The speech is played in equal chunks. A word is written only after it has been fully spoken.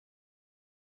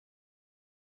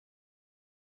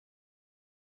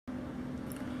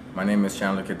My name is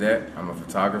Chandler Cadet. I'm a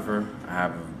photographer. I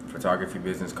have a photography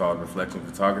business called Reflection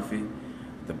Photography.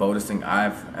 The boldest thing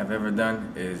I've ever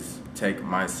done is take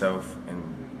myself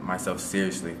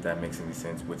seriously, if that makes any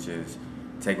sense, which is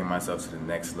taking myself to the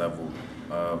next level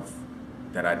of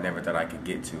that I never thought I could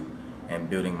get to, and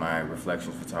building my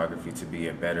reflection photography to be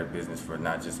a better business for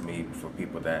not just me, but for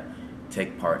people that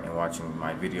take part in watching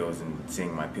my videos and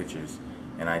seeing my pictures.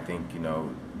 And I think,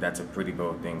 that's a pretty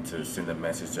bold thing to send a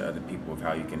message to other people of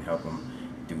how you can help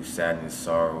them through sadness,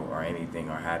 sorrow, or anything,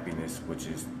 or happiness, which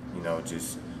is,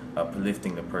 just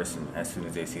uplifting the person as soon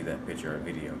as they see that picture or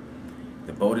video.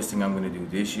 The boldest thing I'm going to do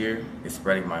this year is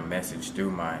spreading my message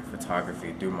through my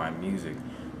photography, through my music,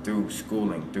 through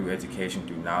schooling, through education,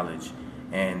 through knowledge,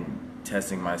 and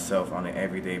testing myself on an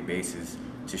everyday basis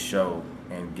to show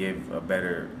and give a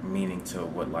better meaning to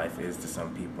what life is to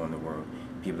some people in the world.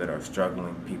 People that are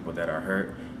struggling, people that are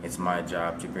hurt. It's my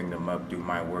job to bring them up through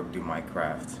my work, through my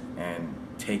craft, and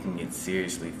taking it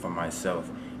seriously for myself,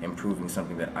 improving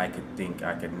something that I could think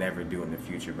I could never do in the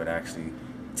future, but actually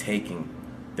taking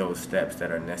those steps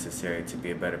that are necessary to be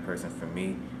a better person for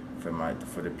me,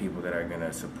 for the people that are going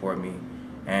to support me,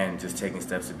 and just taking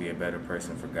steps to be a better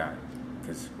person for God,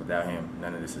 because without Him,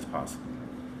 none of this is possible.